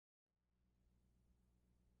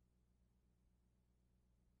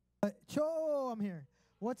Cho, I'm here.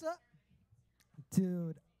 What's up?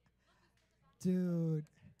 Dude.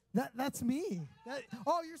 That's me.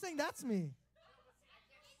 Oh, you're saying that's me.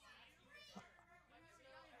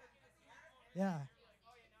 Yeah.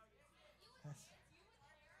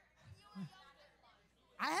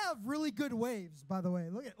 I have really good waves, by the way.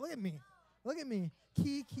 Look at me. Look at me.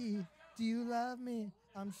 Kiki, do you love me?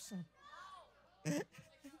 I'm just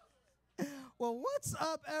Well, what's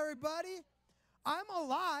up, everybody? I'm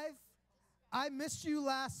alive. I missed you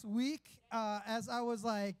last week as I was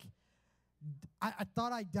like, I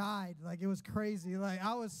thought I died. Like, it was crazy. Like,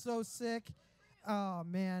 I was so sick. Oh,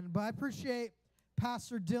 man. But I appreciate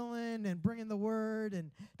Pastor Dylan and bringing the word. And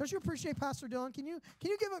don't you appreciate Pastor Dylan? Can you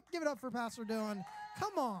give it up for Pastor Dylan?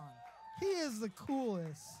 Come on. He is the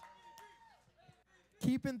coolest.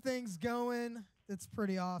 Keeping things going. It's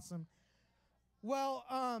pretty awesome. Well,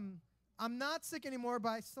 I'm not sick anymore, but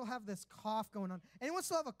I still have this cough going on. Anyone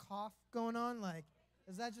still have a cough going on? Like,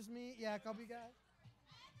 is that just me? Yeah, a couple of you guys.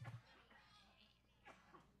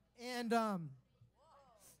 And,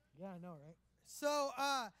 yeah, I know, right? So,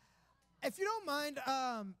 if you don't mind,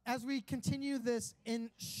 as we continue this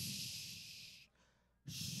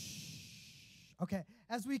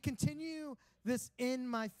as we continue this In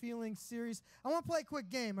My Feelings series, I want to play a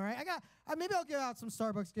quick game, all right? Maybe I'll give out some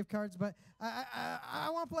Starbucks gift cards, but I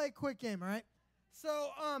want to play a quick game, all right?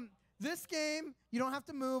 So, this game, you don't have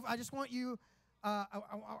to move. I just want you, I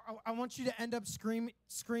want you to end up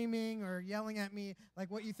screaming or yelling at me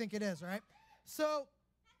like what you think it is, all right? So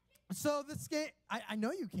this game, I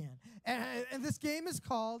know you can. And this game is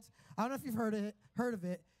called, I don't know if you've heard of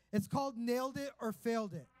it. It's called Nailed It or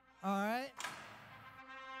Failed It, all right?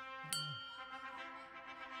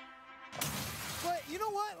 But you know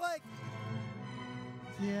what? Like,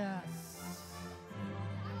 yes.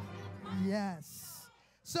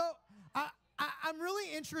 So I'm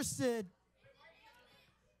really interested.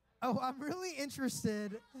 Oh, I'm really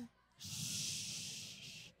interested.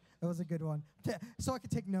 Shh. That was a good one. So I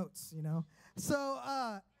could take notes, you know. So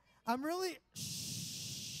I'm really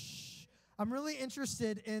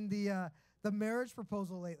interested in the marriage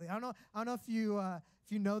proposal lately. I don't know if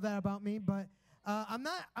you know that about me, but I'm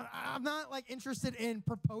not like interested in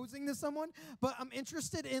proposing to someone, but I'm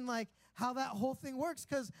interested in like how that whole thing works,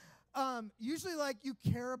 because usually like you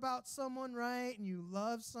care about someone, right, and you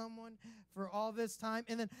love someone for all this time,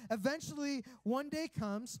 and then eventually one day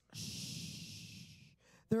comes.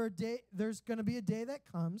 There's going to be a day that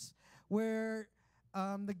comes where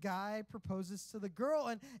the guy proposes to the girl,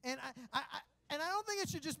 and I don't think it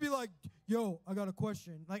should just be like, yo, I got a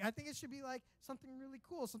question. Like, I think it should be like something really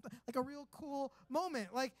cool, something like a real cool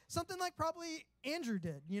moment, like something like probably Andrew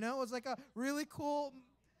did. You know, it was like a really cool.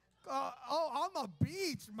 On the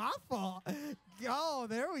beach, my fault. Oh,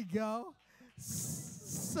 there we go.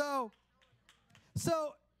 So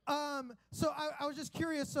I was just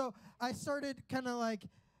curious. So I started kind of like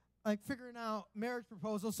figuring out marriage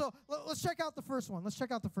proposals. So let's check out the first one.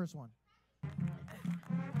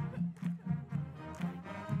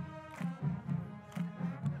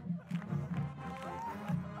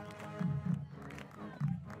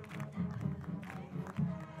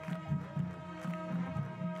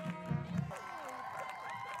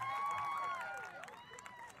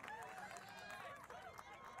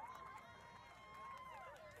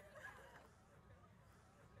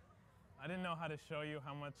 I didn't know how to show you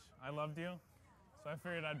how much I loved you, so I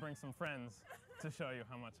figured I'd bring some friends to show you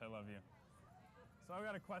how much I love you. So I've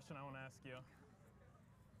got a question I want to ask you.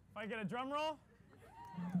 If I get a drum roll,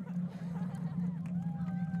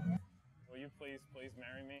 will you please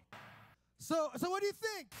marry me? So what do you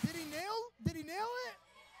think? Did he nail it?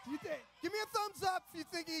 Do you think? Give me a thumbs up if you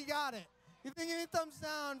think he got it. Give me a thumbs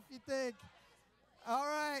down if you think. All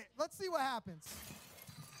right, let's see what happens.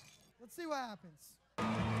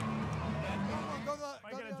 If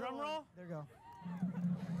I get a drum roll? There you go.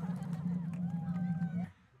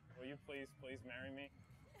 Will you please marry me?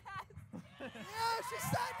 Yeah, she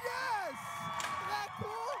said yes! Isn't that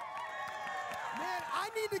cool? Man, I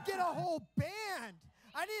need to get a whole band.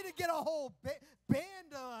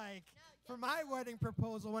 Band to like, for my wedding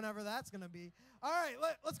proposal, whenever that's going to be. All right,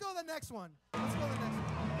 let's go to the next one.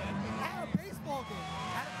 At a baseball game.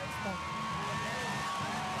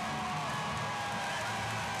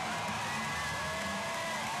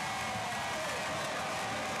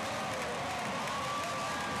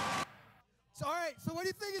 All right, so what do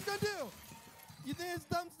you think he's gonna do? You think it's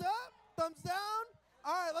thumbs up, thumbs down?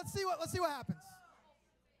 All right, let's see what happens.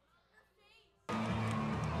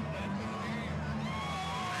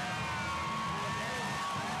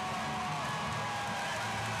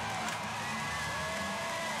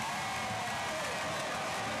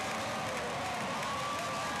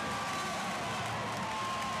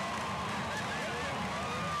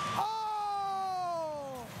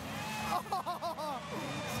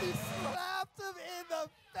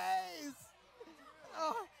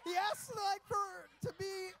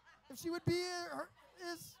 she would be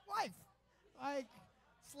his wife. Like,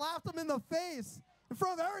 slapped him in the face in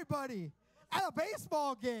front of everybody at a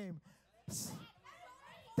baseball game.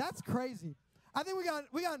 That's crazy. I think we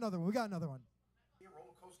got another one. We got another one.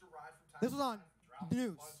 Roller coaster ride from time This was on the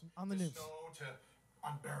news. On the news. Snow to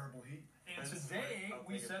unbearable heat. And today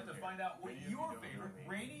we set to find out what your favorite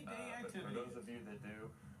rainy day activity For those of you that do,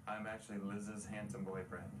 I'm actually Liz's handsome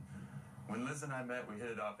boyfriend. When Liz and I met, we hit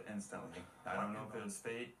it off instantly. I don't know if it was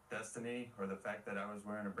fate, destiny, or the fact that I was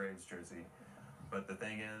wearing a Braves jersey. But the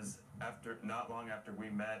thing is, not long after we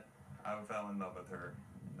met, I fell in love with her.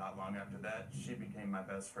 Not long after that, she became my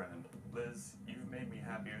best friend. Liz, you've made me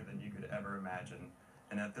happier than you could ever imagine.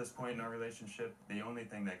 And at this point in our relationship, the only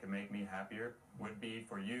thing that could make me happier would be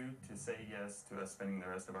for you to say yes to us spending the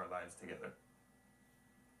rest of our lives together.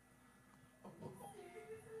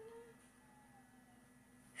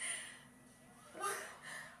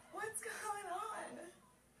 What's going on?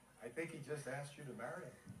 I think he just asked you to marry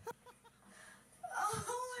him. Oh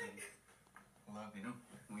my God. Love you.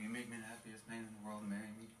 Will you make me the happiest man in the world and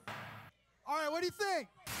marry me? All right, what do you think?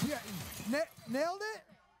 Yeah, nailed it?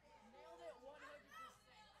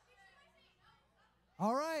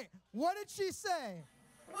 All right, what did she say?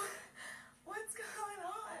 What's going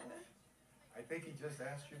on? I think he just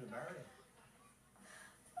asked you to marry him.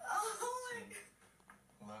 Oh my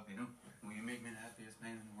God. Love you. Will you make me the happiest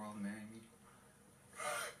man in the world and marry me?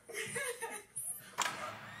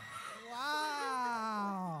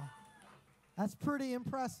 Wow. That's pretty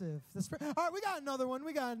impressive. All right, we got another one.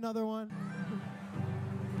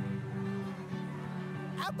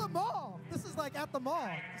 At the mall. This is like at the mall.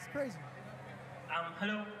 It's crazy.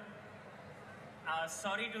 Hello.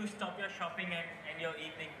 Sorry to stop your shopping and your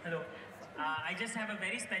evening. Hello. I just have a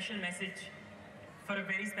very special message for a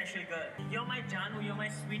very special girl. You're my Janu, you're my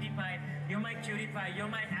sweetie pie, you're my cutie pie, you're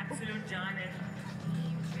my absolute Jan.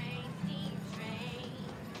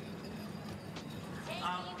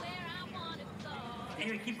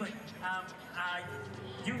 Anyway, keep going.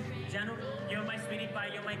 You, Janu, you're my sweetie pie,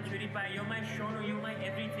 you're my cutie pie, you're my Shonu, you're my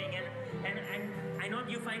everything. And I know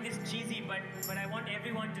you find this cheesy, but I want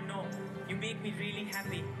everyone to know you make me really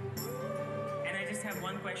happy. And I just have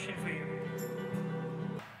one question for you.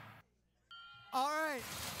 All right.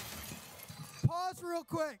 Pause real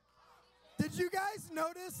quick. Did you guys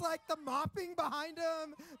notice like the mopping behind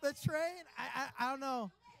him, the train? I don't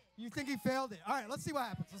know. You think he failed it? All right, let's see what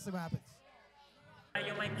happens.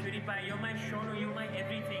 You're my cutie pie, you're my Shonu, you're my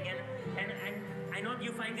everything. And I know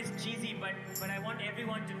you find this cheesy, but I want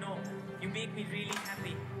everyone to know you make me really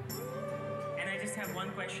happy. And I just have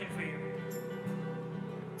one question for you.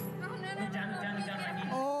 Janu, I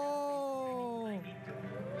need Oh. I need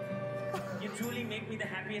to. You truly make me the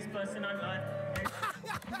happiest person on earth.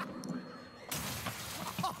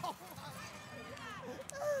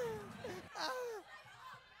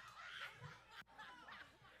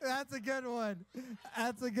 That's a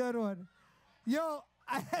good one. Yo,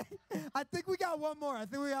 I think we got one more.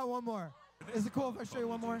 Is it cool if I show you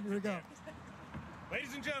one more? Here we go.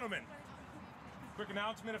 Ladies and gentlemen, quick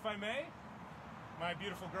announcement if I may. My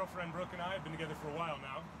beautiful girlfriend Brooke and I have been together for a while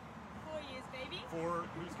now. 4 years, baby. 4,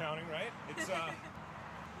 who's counting, right? It's I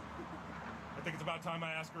think it's about time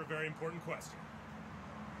I ask her a very important question.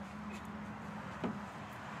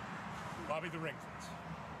 Bobby the ring, please.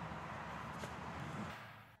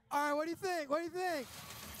 All right, what do you think?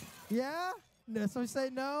 Yeah? No, somebody say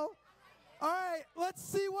no? All right, let's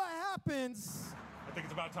see what happens. I think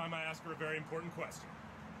it's about time I ask her a very important question.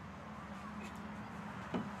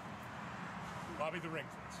 Bobby the ring,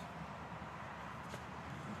 please.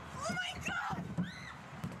 Oh my God!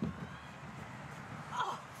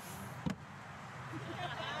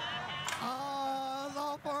 Oh, that's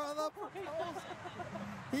all part of the proposal.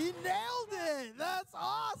 He nailed it. That's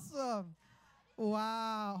awesome.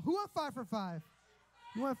 Wow. Who went 5 for 5?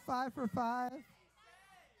 You went 5 for 5?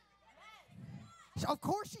 Of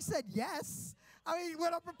course she said yes. I mean,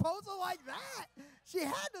 with a proposal like that, she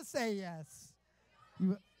had to say yes.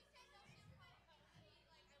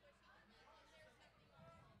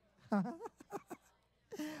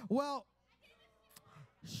 Well,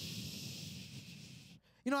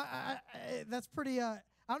 you know, I that's pretty. I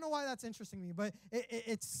don't know why that's interesting to me, but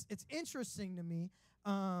it's interesting to me.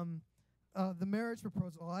 The marriage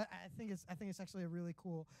proposal. I think it's actually a really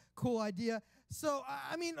cool idea. So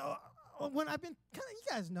I mean, when I've been kind of, you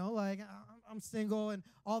guys know, like I'm single and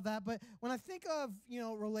all that, but when I think of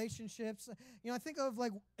relationships, I think of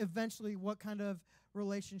like eventually what kind of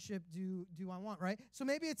relationship do I want, right? So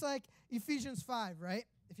maybe it's like Ephesians 5, right?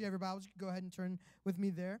 If you have your Bibles, you can go ahead and turn with me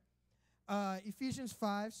there. Ephesians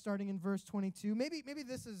 5, starting in verse 22. Maybe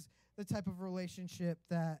this is the type of relationship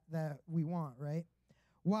that we want, right?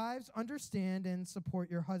 Wives, understand and support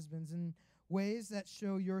your husbands in ways that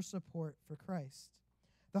show your support for Christ.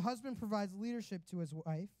 The husband provides leadership to his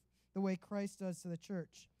wife the way Christ does to the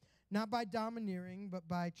church, not by domineering, but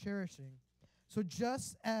by cherishing. So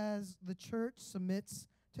just as the church submits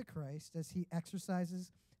to Christ as he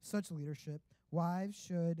exercises such leadership, wives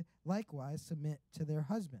should likewise submit to their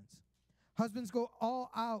husbands. Husbands, go all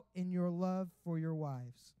out in your love for your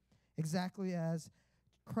wives, exactly as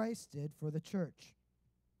Christ did for the church.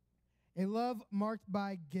 A love marked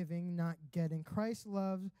by giving, not getting. Christ's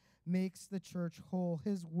love makes the church whole.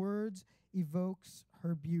 His words evokes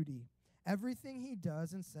her beauty. Everything he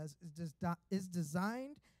does and says is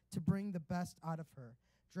designed to bring the best out of her,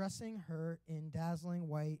 dressing her in dazzling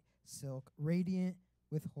white silk, radiant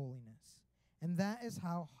with holiness. And that is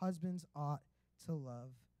how husbands ought to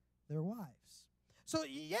love their wives. So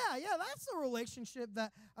yeah, that's the relationship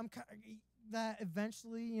that that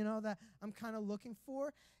eventually, that I'm kind of looking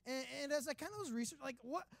for. And as I kind of was researching, like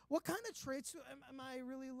what kind of traits am I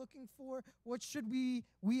really looking for? What should we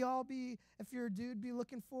all be, if you're a dude, be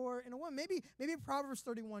looking for in a woman? Maybe Proverbs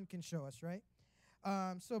 31 can show us, right?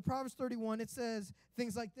 So Proverbs 31, it says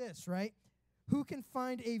things like this, right? Who can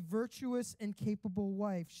find a virtuous and capable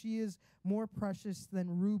wife? She is more precious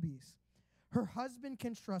than rubies. Her husband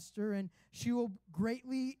can trust her, and she will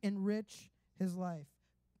greatly enrich his life.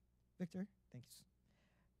 Victor, thanks.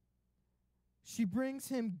 She brings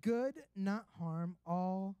him good, not harm,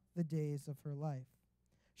 all the days of her life.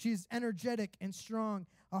 She is energetic and strong,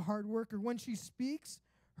 a hard worker. When she speaks,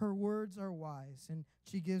 her words are wise, and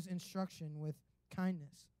she gives instruction with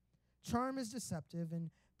kindness. Charm is deceptive, and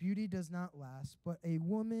beauty does not last, but a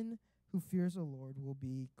woman who fears the Lord will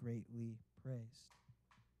be greatly praised.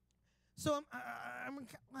 So I'm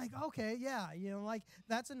like, okay, yeah, like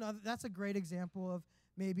that's a great example of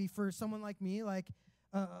maybe for someone like me, like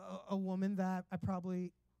a woman that I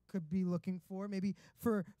probably could be looking for. Maybe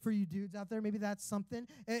for you dudes out there, maybe that's something.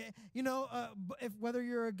 If whether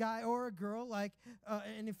you're a guy or a girl, like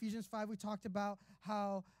in Ephesians 5, we talked about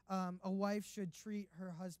how a wife should treat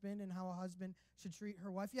her husband and how a husband should treat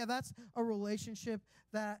her wife. Yeah, that's a relationship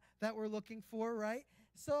that we're looking for, right?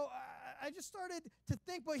 So I just started to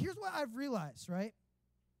think, but here's what I've realized, right?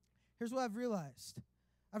 Here's what I've realized.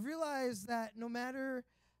 I've realized that no matter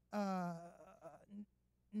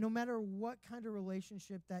what kind of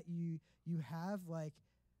relationship that you have, like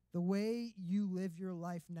the way you live your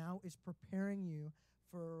life now is preparing you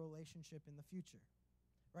for a relationship in the future,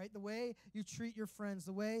 right? The way you treat your friends,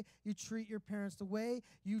 the way you treat your parents, the way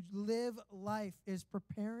you live life is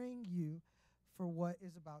preparing you for what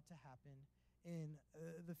is about to happen in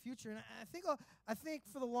the future. And I think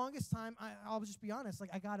for the longest time, I'll just be honest,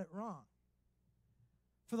 like I got it wrong.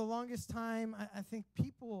 For the longest time, I think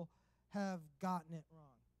people have gotten it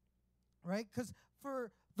wrong, right? Because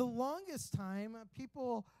for the longest time,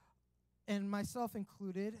 people, and myself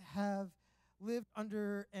included, have lived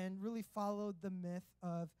under and really followed the myth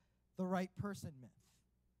of the right person myth,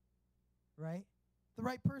 right? The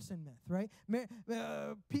right person myth, right?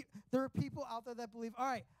 There are people out there that believe, all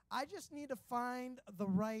right, I just need to find the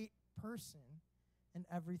right person and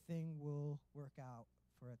everything will work out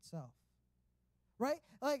for itself. Right?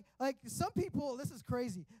 Like some people, this is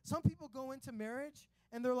crazy. Some people go into marriage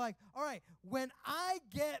and they're like, all right, when I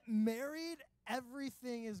get married,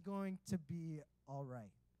 everything is going to be all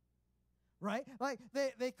right. Right? Like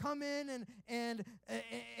they come in and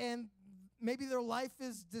maybe their life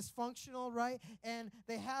is dysfunctional, right? And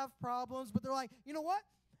they have problems, but they're like, you know what?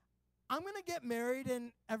 I'm going to get married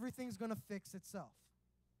and everything's going to fix itself.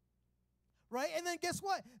 Right? And then guess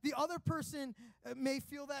what? The other person may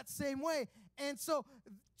feel that same way. And so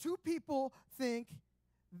two people think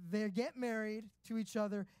they get married to each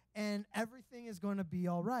other and everything is going to be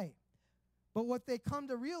all right. But what they come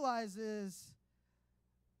to realize is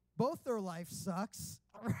both their life sucks,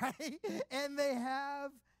 right? And they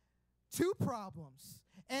have two problems.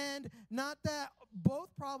 And not that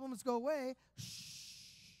both problems go away,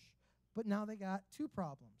 but now they got two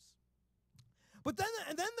problems. But then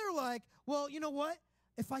they're like, well, you know what?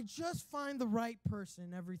 If I just find the right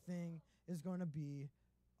person, everything is going to be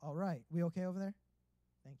all right. We okay over there?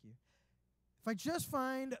 Thank you. If I just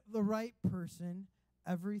find the right person,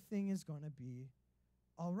 everything is going to be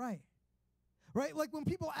all right. Right? Like when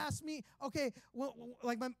people ask me, okay, well,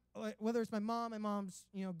 whether it's my mom's,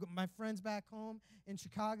 my friends back home in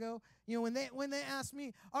Chicago, when they ask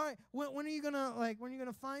me, all right, when are you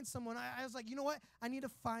gonna find someone? I was like, you know what? I need to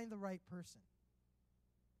find the right person.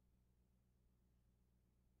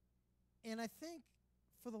 And I think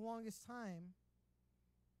for the longest time,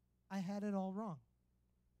 I had it all wrong.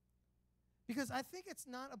 Because I think it's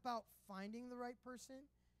not about finding the right person,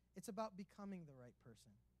 it's about becoming the right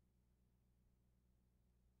person.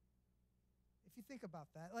 If you think about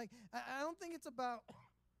that, like, I don't think it's about,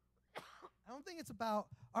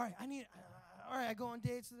 all right, I go on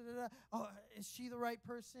dates, oh, is she the right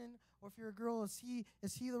person? Or if you're a girl, is he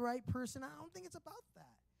the right person? I don't think it's about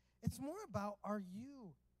that. It's more about, are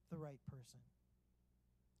you the right person?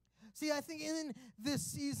 See, I think in this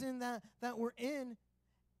season that we're in,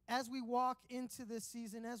 as we walk into this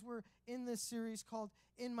season, as we're in this series called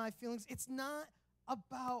In My Feelings, it's not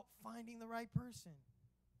about finding the right person.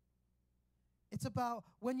 It's about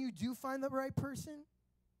when you do find the right person,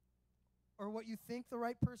 or what you think the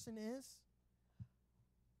right person is,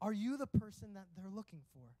 are you the person that they're looking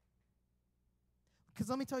for? Because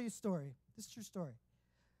let me tell you a story. This is a true story.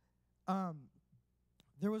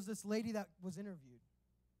 There was this lady that was interviewed,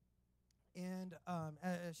 and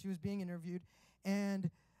she was being interviewed, and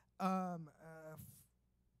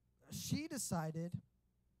she decided,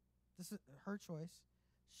 this is her choice,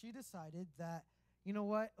 she decided that, you know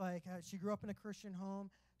what, like, she grew up in a Christian home,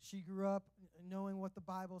 she grew up knowing what the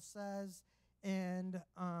Bible says, and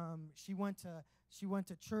she went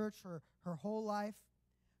to church her whole life.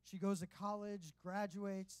 She goes to college,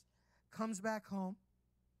 graduates, comes back home,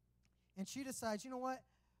 and she decides, you know what,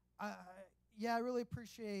 I really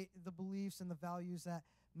appreciate the beliefs and the values that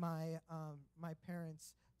my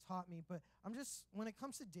parents taught me, but when it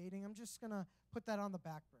comes to dating, I'm just going to put that on the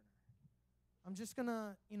back burner. I'm just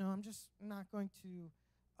not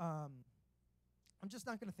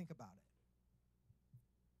going to think about it.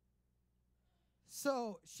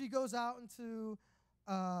 So she goes out into,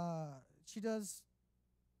 she does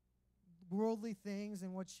worldly things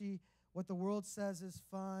and what the world says is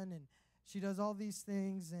fun, and she does all these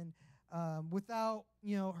things, and without,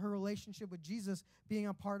 her relationship with Jesus being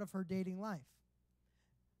a part of her dating life.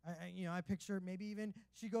 I picture maybe even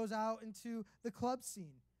she goes out into the club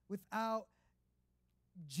scene without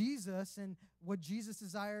Jesus and what Jesus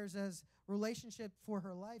desires as relationship for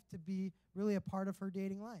her life to be really a part of her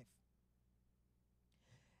dating life.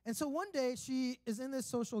 And so one day she is in this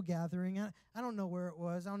social gathering. I don't know where it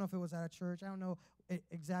was. I don't know if it was at a church. I don't know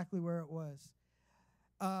exactly where it was.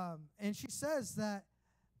 And she says that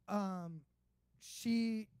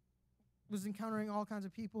she was encountering all kinds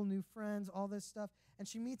of people, new friends, all this stuff, and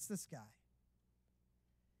she meets this guy.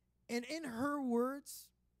 And in her words,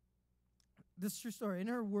 this is a true story, in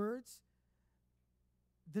her words,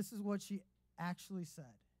 this is what she actually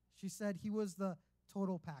said. She said he was the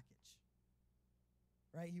total package,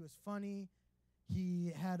 right? He was funny.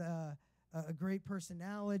 He had a great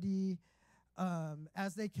personality.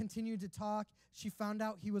 As they continued to talk, she found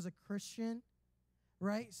out he was a Christian,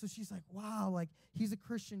 right? So she's like, wow, like, he's a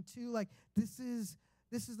Christian too. Like, this is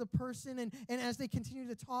the person. And as they continued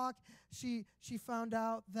to talk, she found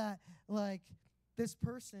out that, like, this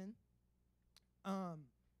person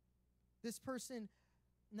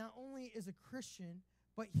not only is a Christian,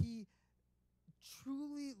 but he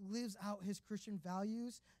truly lives out his Christian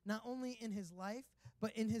values, not only in his life,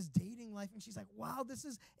 but in his dating life. And she's like, wow, this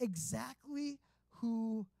is exactly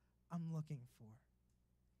who I'm looking for.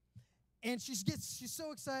 And she's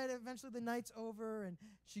so excited. Eventually the night's over, and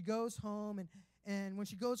she goes home, and when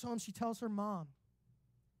she goes home, she tells her mom.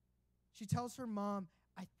 She tells her mom,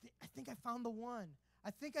 I think I found the one. I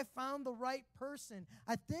think I found the right person.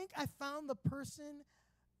 I think I found the person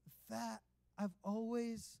that I've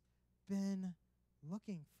always been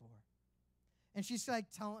looking for. And she's like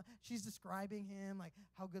she's describing him, like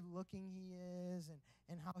how good looking he is,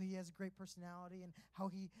 and how he has a great personality, and how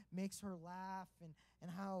he makes her laugh, and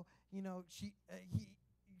how,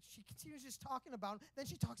 she continues just talking about him. Then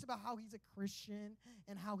she talks about how he's a Christian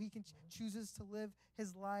and how he chooses to live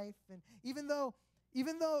his life. And even though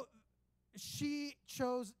she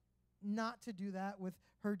chose not to do that with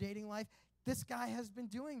her dating life, this guy has been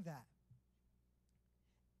doing that.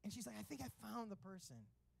 And she's like, I think I found the person.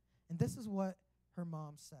 And this is what her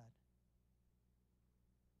mom said.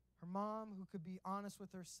 Her mom, who could be honest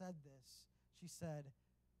with her, said this. She said,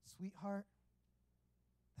 sweetheart,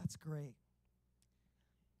 that's great,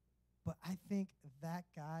 but I think that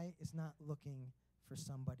guy is not looking for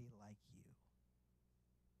somebody like you.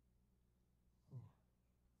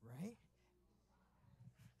 Right?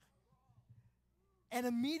 And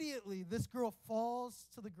immediately, this girl falls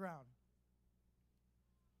to the ground.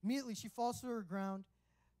 Immediately, she falls to her ground,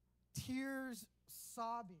 tears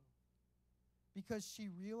sobbing, because she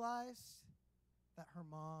realized that her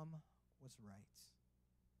mom was right.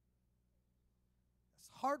 It's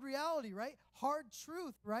hard reality, right? Hard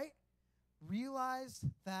truth, right? realized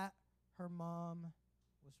that her mom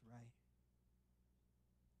was right.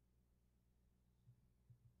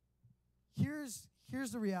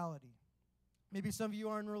 Here's the reality. Maybe some of you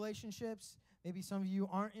are in relationships. Maybe some of you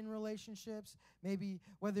aren't in relationships. Maybe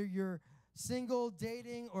whether you're single,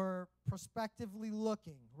 dating, or prospectively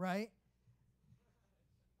looking, right?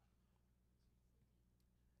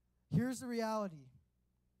 Here's the reality.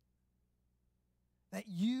 That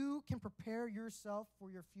you can prepare yourself for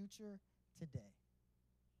your future today.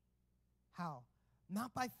 How?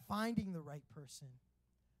 Not by finding the right person,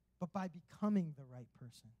 but by becoming the right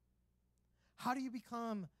person. How do you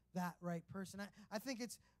become that right person? I think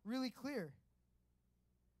it's really clear.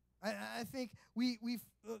 I think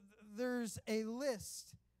there's a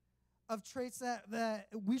list of traits that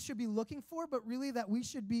we should be looking for, but really that we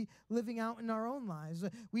should be living out in our own lives.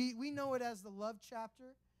 We know it as the love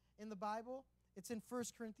chapter in the Bible. It's in 1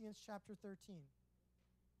 Corinthians chapter 13.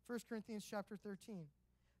 1 Corinthians chapter 13.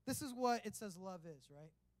 This is what it says love is,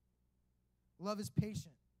 right? Love is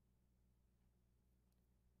patient.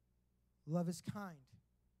 Love is kind.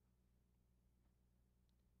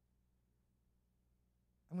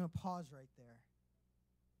 I'm going to pause right there.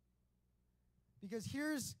 Because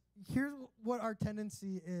here's what our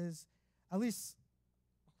tendency is, at least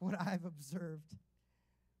what I've observed,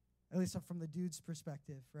 at least from the dude's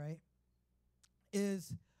perspective, right?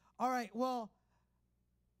 Is, all right, well,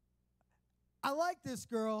 I like this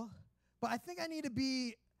girl, but I think I need to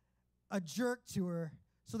be a jerk to her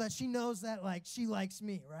so that she knows that, like, she likes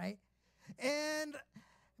me, right?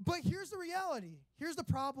 But here's the reality. Here's the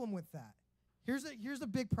problem with that. Here's the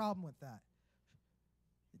big problem with that.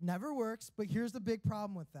 It never works, but here's the big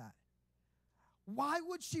problem with that. Why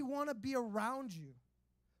would she want to be around you?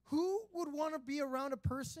 Who would want to be around a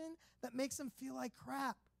person that makes them feel like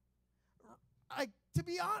crap? Like, to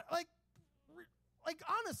be honest, like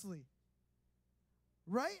honestly,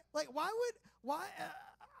 right? Like, I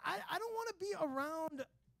don't want to be around,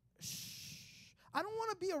 I don't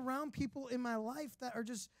want to be around people in my life that are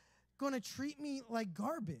just going to treat me like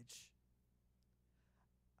garbage.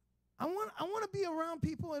 I want to be around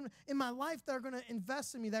people in my life that are going to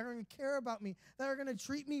invest in me, that are going to care about me, that are going to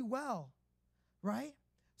treat me well, right?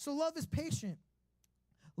 So love is patient.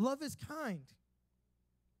 Love is kind.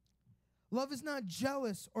 Love is not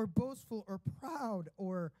jealous or boastful or proud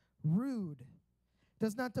or rude.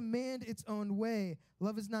 Does not demand its own way.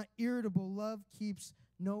 Love is not irritable. Love keeps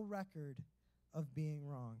no record of being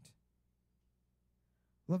wronged.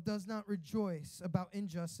 Love does not rejoice about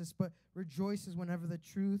injustice, but rejoices whenever the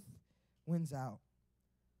truth wins out.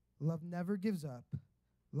 Love never gives up.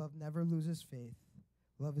 Love never loses faith.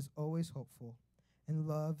 Love is always hopeful. And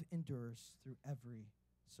love endures through every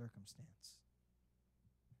circumstance.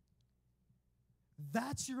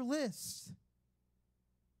 That's your list.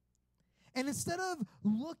 And instead of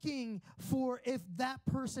looking for if that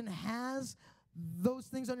person has those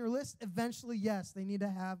things on your list, eventually, yes, they need to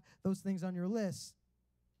have those things on your list.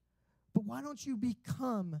 But why don't you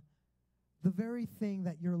become the very thing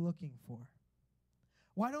that you're looking for?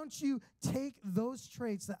 Why don't you take those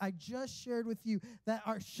traits that I just shared with you that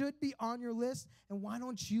should be on your list, and why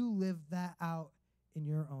don't you live that out in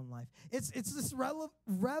your own life? It's this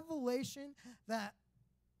revelation that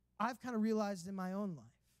I've kind of realized in my own life.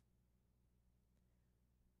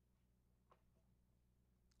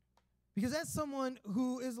 Because as someone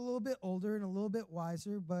who is a little bit older and a little bit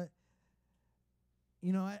wiser, but,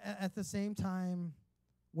 you know, at the same time,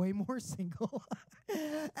 way more single,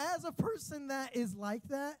 as a person that is like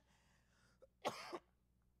that,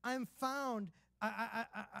 I've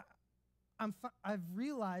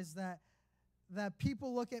realized that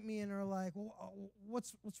people look at me and are like, well,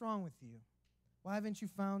 what's wrong with you? Why haven't you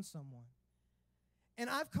found someone? And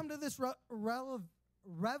I've come to this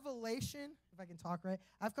revelation, if I can talk right,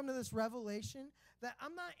 I've come to this revelation that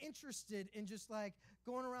I'm not interested in just like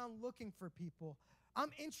going around looking for people. I'm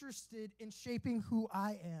interested in shaping who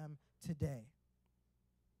I am today.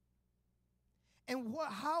 And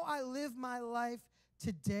how I live my life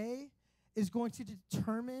today is going to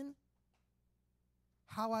determine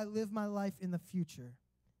how I live my life in the future.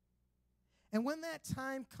 And when that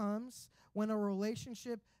time comes, when a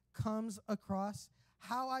relationship comes across,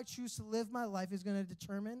 how I choose to live my life is going to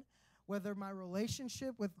determine whether my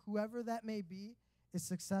relationship with whoever that may be is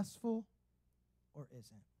successful or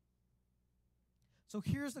isn't. So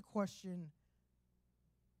here's the question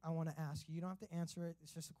I want to ask you. You don't have to answer it.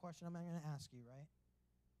 It's just a question I'm going to ask you, right?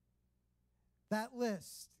 That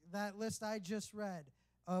list I just read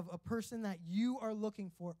of a person that you are looking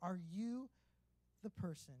for, are you the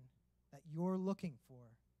person that you're looking for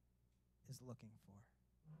is looking for?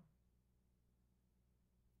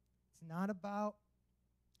 It's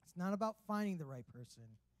not about finding the right person.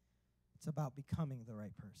 It's about becoming the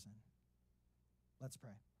right person. Let's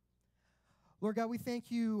pray. Lord God, we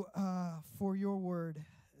thank you for your word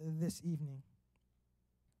this evening.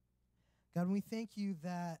 God, we thank you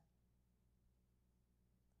that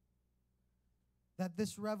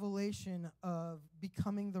this revelation of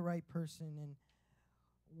becoming the right person and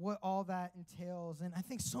what all that entails. And I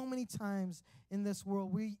think so many times in this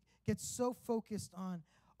world we get so focused on,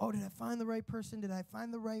 oh, did I find the right person? Did I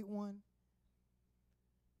find the right one?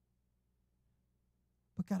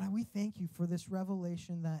 But God, we thank you for this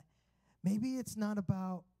revelation that maybe it's not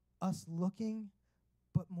about us looking,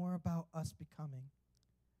 but more about us becoming.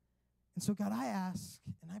 And so, God, I ask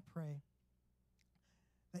and I pray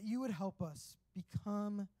that you would help us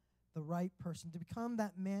become the right person, to become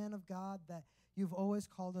that man of God that you've always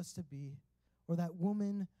called us to be, or that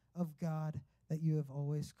woman of God that you have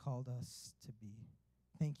always called us to be.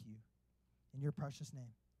 Thank you. In your precious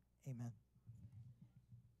name, amen.